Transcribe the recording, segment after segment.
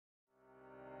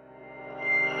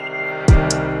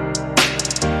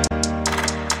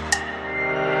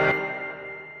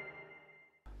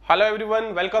Hello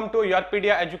everyone, welcome to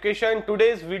YourPedia Education.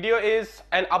 Today's video is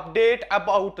an update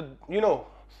about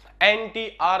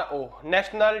NTRO,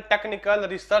 National Technical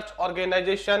Research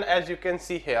Organization, as you can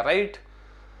see here, right?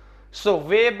 So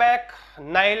way back,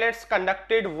 NILETS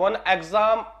conducted one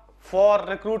exam for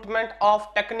recruitment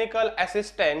of technical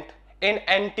assistant in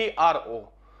NTRO.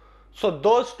 So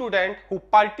those students who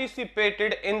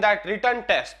participated in that written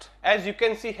test, as you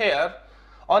can see here,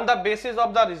 on the basis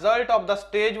of the result of the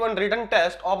stage 1 written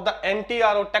test of the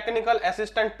NTRO technical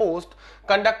assistant post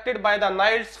conducted by the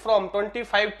NILETS from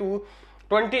 25 to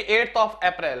 28th of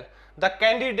April, the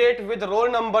candidate with roll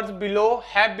numbers below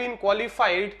have been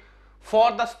qualified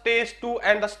for the stage 2,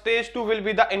 and the stage 2 will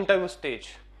be the interview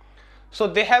stage. So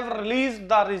they have released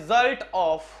the result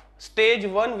of stage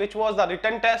 1, which was the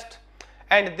written test,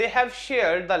 and they have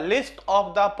shared the list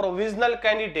of the provisional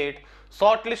candidate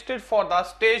shortlisted for the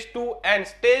stage 2, and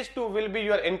stage 2 will be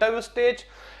your interview stage,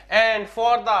 and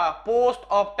for the post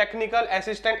of technical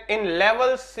assistant in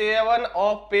level 7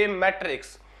 of pay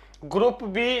matrix,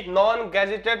 group B,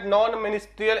 non-gazetted,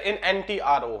 non-ministerial in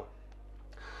NTRO.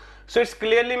 So it's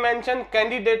clearly mentioned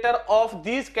candidature of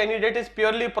these candidates is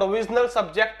purely provisional,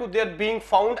 subject to their being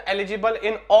found eligible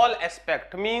in all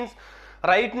aspect. Means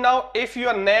right now if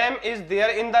your name is there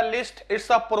in the list, it's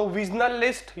a provisional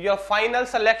list. Your final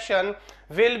selection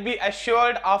will be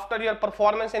assured after your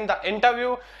performance in the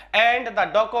interview and the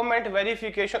document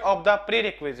verification of the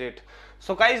prerequisite.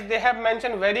 So guys, they have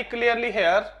mentioned very clearly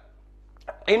here,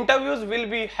 interviews will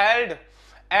be held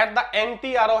at the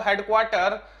NTRO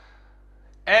headquarters,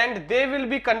 and they will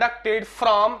be conducted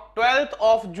from 12th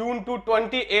of June to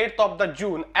 28th of the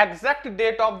June. Exact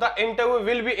date of the interview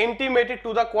will be intimated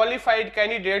to the qualified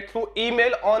candidate through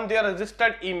email on their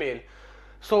registered email.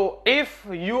 So if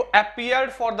you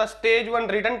appeared for the stage 1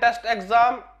 written test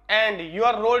exam and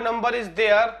your roll number is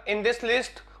there in this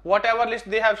list, whatever list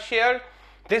they have shared,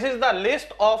 this is the list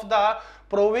of the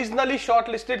provisionally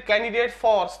shortlisted candidate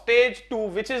for stage 2,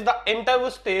 which is the interview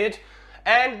stage,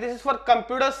 and this is for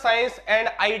computer science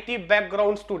and IT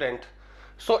background student.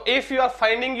 So if you are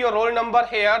finding your roll number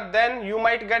here, then you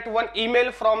might get one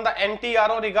email from the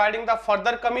NTRO regarding the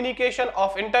further communication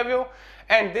of interview,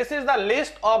 and this is the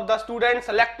list of the students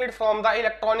selected from the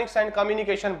electronics and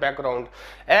communication background.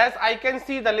 As I can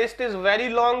see, the list is very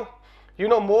long.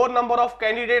 More number of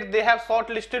candidates they have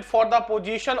shortlisted for the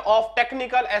position of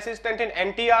technical assistant in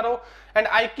NTRO, and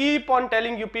I keep on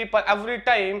telling you people every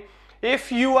time,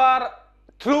 if you are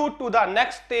through to the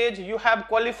next stage, you have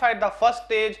qualified the first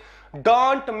stage,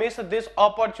 don't miss this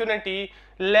opportunity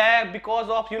because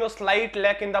of slight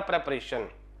lack in the preparation.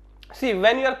 See,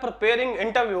 when you are preparing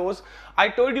interviews, I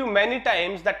told you many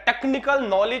times that technical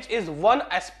knowledge is one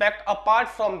aspect. Apart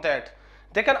from that,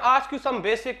 they can ask you some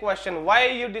basic question: why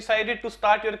you decided to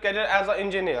start your career as an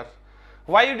engineer,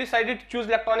 why you decided to choose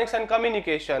electronics and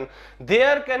communication.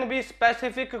 There can be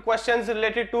specific questions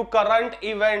related to current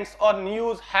events or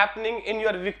news happening in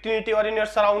your vicinity or in your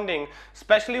surrounding,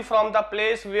 especially from the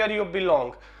place where you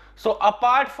belong. So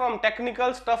apart from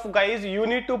technical stuff, guys, you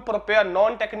need to prepare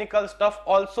non-technical stuff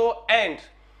also, and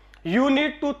you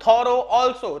need to thorough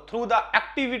also through the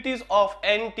activities of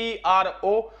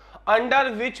NTRO,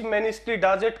 under which ministry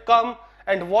does it come,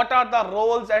 and what are the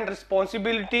roles and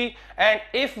responsibility, and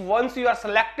if once you are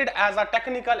selected as a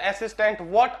technical assistant,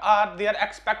 what are their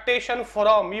expectation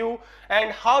from you,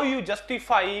 and how you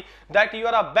justify that you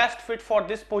are a best fit for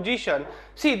this position.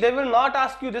 See, they will not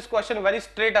ask you this question very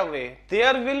straight away.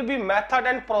 There will be method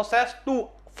and process to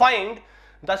find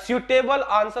the suitable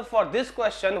answer for this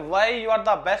question, why you are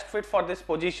the best fit for this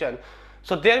position.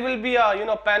 So there will be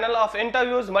a panel of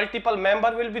interviews, multiple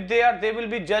members will be there, they will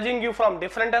be judging you from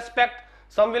different aspects.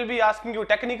 Some will be asking you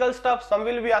technical stuff, some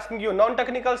will be asking you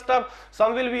non-technical stuff,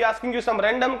 some will be asking you some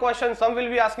random questions, some will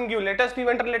be asking you latest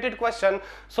event related question.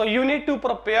 So you need to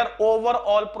prepare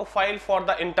overall profile for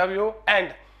the interview,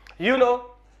 and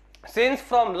since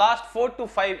from last 4 to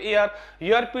 5 years,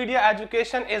 YourPedia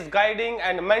Education is guiding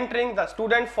and mentoring the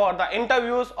student for the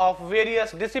interviews of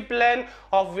various discipline,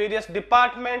 of various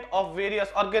department, of various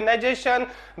organization,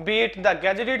 be it the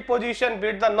gazetted position, be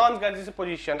it the non-gazetted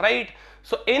position, right?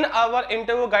 So in our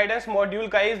interview guidance module,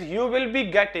 guys, you will be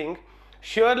getting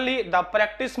surely the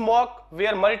practice mock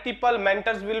where multiple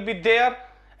mentors will be there,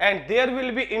 and there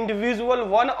will be individual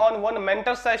one-on-one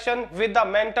mentor session with the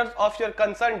mentors of your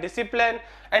concerned discipline,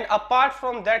 and apart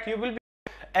from that, you will be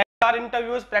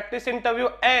interviews, practice interview,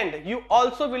 and you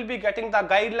also will be getting the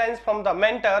guidelines from the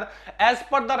mentor as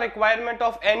per the requirement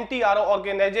of NTRO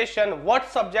organization, what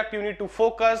subject you need to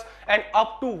focus and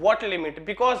up to what limit.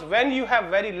 Because when you have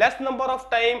very less number of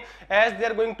time, as they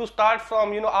are going to start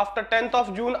from after 10th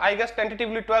of June, I guess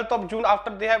tentatively 12th of June, after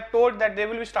they have told that they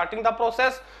will be starting the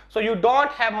process, so you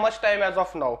don't have much time as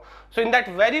of now. So in that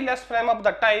very less frame of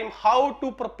the time, how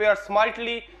to prepare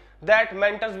smartly, that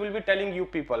mentors will be telling you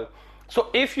people. So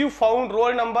if you found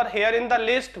roll number here in the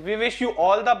list, we wish you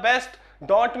all the best.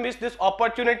 Don't miss this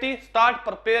opportunity. Start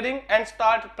preparing and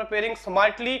start preparing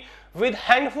smartly with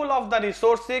handful of the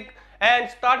resources and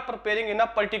start preparing in a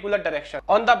particular direction.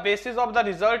 On the basis of the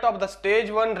result of the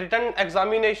stage 1 written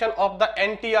examination of the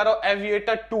NTRO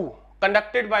Aviator-II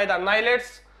conducted by the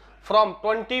NILETs from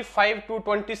 25 to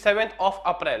 27th of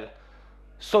April.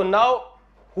 So now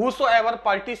whosoever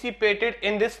participated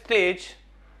in this stage,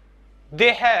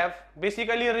 they have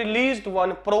basically released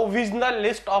one provisional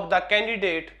list of the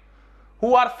candidate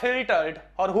who are filtered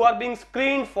or who are being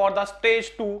screened for the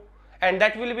stage 2, and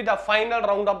that will be the final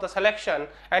round of the selection,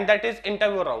 and that is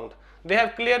interview round. They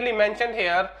have clearly mentioned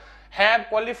here, have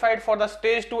qualified for the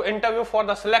stage 2 interview for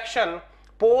the selection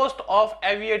post of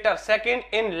Aviator-II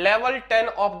in level 10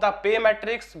 of the pay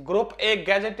matrix group A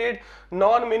gazetted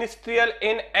non-ministerial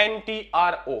in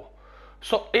NTRO.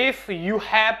 So if you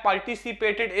have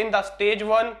participated in the stage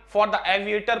 1 for the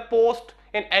aviator post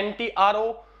in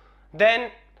NTRO,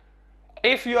 then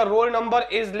if your roll number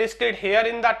is listed here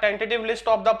in the tentative list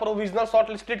of the provisional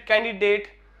shortlisted candidate,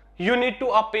 you need to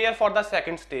appear for the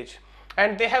second stage.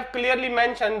 And they have clearly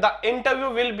mentioned the interview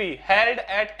will be held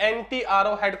at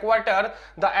NTRO headquarters.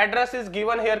 The address is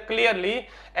given here clearly,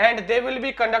 and they will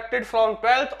be conducted from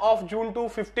 12th of June to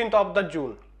 15th of the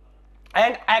June.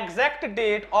 And exact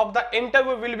date of the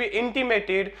interview will be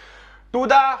intimated to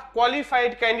the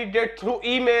qualified candidate through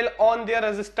email on their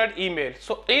registered email.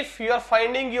 So if you are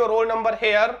finding your roll number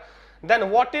here,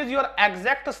 then what is your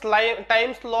exact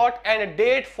time slot and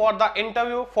date for the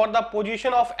interview for the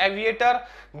position of aviator,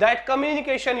 that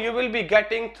communication you will be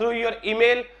getting through your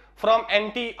email from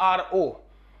NTRO.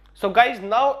 So guys,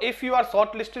 now if you are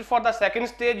shortlisted for the second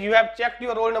stage, you have checked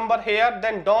your roll number here,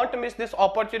 then don't miss this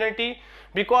opportunity,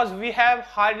 because we have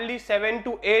hardly 7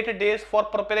 to 8 days for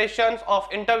preparations of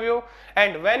interview.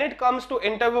 And when it comes to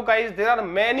interview guys, there are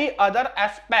many other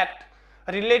aspects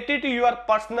related to your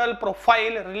personal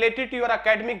profile, related to your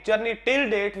academic journey till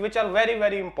date, which are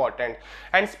very important.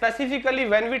 And specifically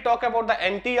when we talk about the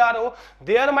NTRO,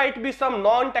 there might be some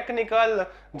non-technical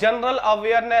general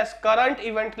awareness current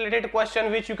event related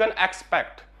question which you can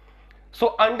expect.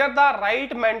 So under the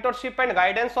right mentorship and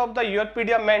guidance of the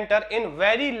YourPedia mentor, in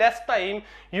very less time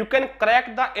you can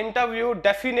crack the interview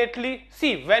definitely.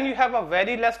 See, when you have a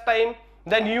very less time,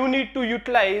 then you need to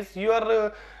utilize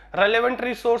your relevant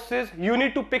resources. You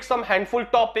need to pick some handful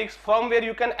topics from where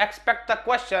you can expect the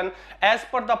question as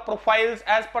per the profiles,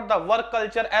 as per the work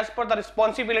culture, as per the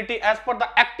responsibility, as per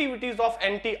the activities of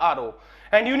NTRO.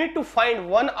 And you need to find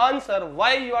one answer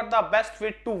why you are the best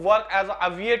fit to work as an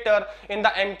aviator in the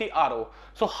NTRO.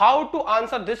 So how to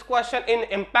answer this question in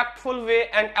impactful way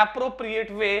and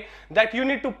appropriate way, that you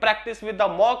need to practice with the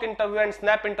mock interview and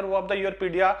snap interview of the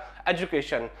YourPedia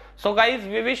education. So guys,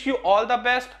 we wish you all the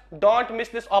best. Don't miss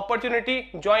this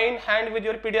opportunity. Join hand with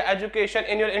YourPedia education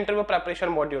in your interview preparation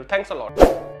module. Thanks a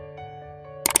lot.